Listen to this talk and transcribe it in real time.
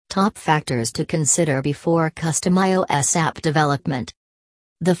Top factors to consider before custom iOS app development.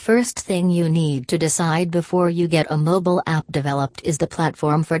 The first thing you need to decide before you get a mobile app developed is the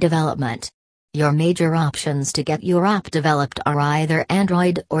platform for development. Your major options to get your app developed are either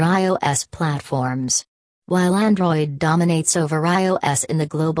Android or iOS platforms. While Android dominates over iOS in the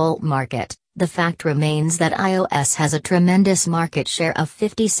global market, the fact remains that iOS has a tremendous market share of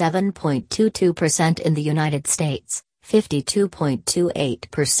 57.22% in the United States,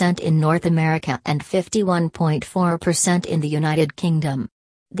 52.28% in North America and 51.4% in the United Kingdom.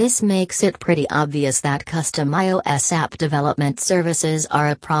 This makes it pretty obvious that custom iOS app development services are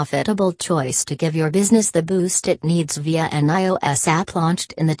a profitable choice to give your business the boost it needs via an iOS app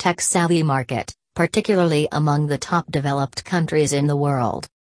launched in the tech-savvy market, particularly among the top developed countries in the world.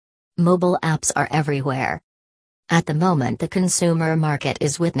 Mobile apps are everywhere. At the moment, the consumer market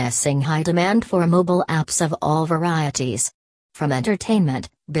is witnessing high demand for mobile apps of all varieties. From entertainment,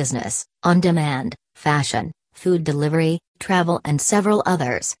 business, on-demand, fashion, food delivery, travel and several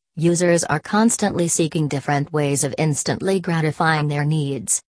others, users are constantly seeking different ways of instantly gratifying their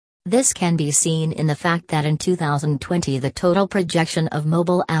needs. This can be seen in the fact that in 2020 the total projection of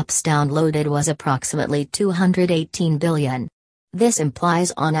mobile apps downloaded was approximately 218 billion. This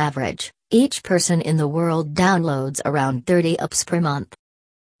implies on average, each person in the world downloads around 30 apps per month.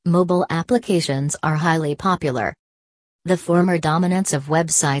 Mobile applications are highly popular. The former dominance of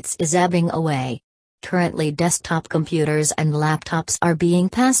websites is ebbing away. Currently, desktop computers and laptops are being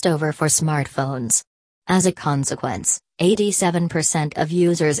passed over for smartphones. As a consequence, 87% of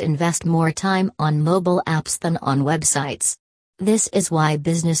users invest more time on mobile apps than on websites. This is why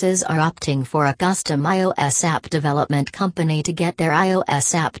businesses are opting for a custom iOS app development company to get their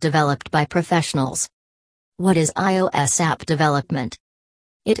iOS app developed by professionals. What is iOS app development?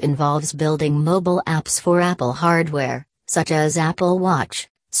 It involves building mobile apps for Apple hardware, such as Apple Watch,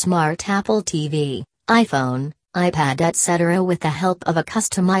 Smart Apple TV, iPhone, iPad etc. With the help of a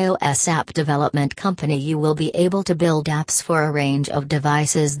custom iOS app development company, you will be able to build apps for a range of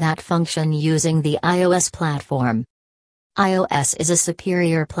devices that function using the iOS platform. iOS is a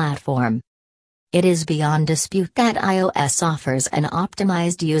superior platform. It is beyond dispute that iOS offers an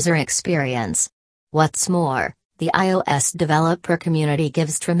optimized user experience. What's more, the iOS developer community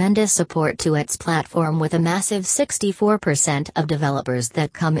gives tremendous support to its platform, with a massive 64% of developers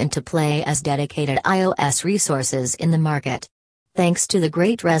that come into play as dedicated iOS resources in the market. Thanks to the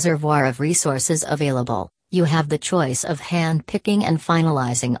great reservoir of resources available, you have the choice of hand-picking and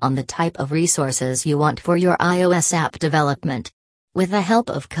finalizing on the type of resources you want for your iOS app development. With the help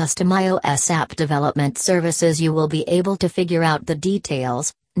of custom iOS app development services, you will be able to figure out the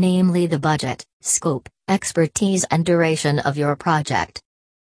details, namely the budget, scope, expertise and duration of your project.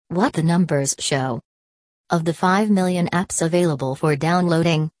 What the numbers show. Of the 5 million apps available for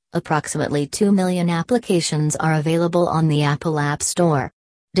downloading, approximately 2 million applications are available on the Apple App Store.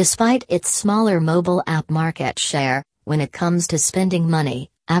 Despite its smaller mobile app market share, when it comes to spending money,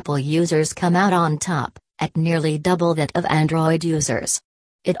 Apple users come out on top, at nearly double that of Android users.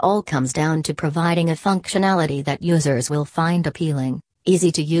 It all comes down to providing a functionality that users will find appealing,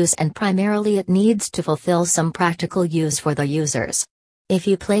 easy to use, and primarily it needs to fulfill some practical use for the users. If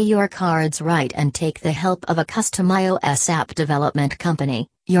you play your cards right and take the help of a custom iOS app development company,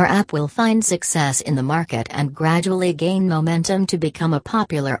 your app will find success in the market and gradually gain momentum to become a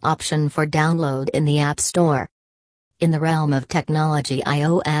popular option for download in the App Store. In the realm of technology,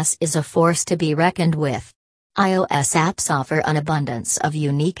 iOS is a force to be reckoned with. iOS apps offer an abundance of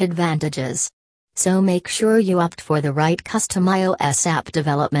unique advantages. So make sure you opt for the right custom iOS app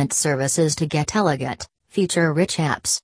development services to get elegant, feature-rich apps.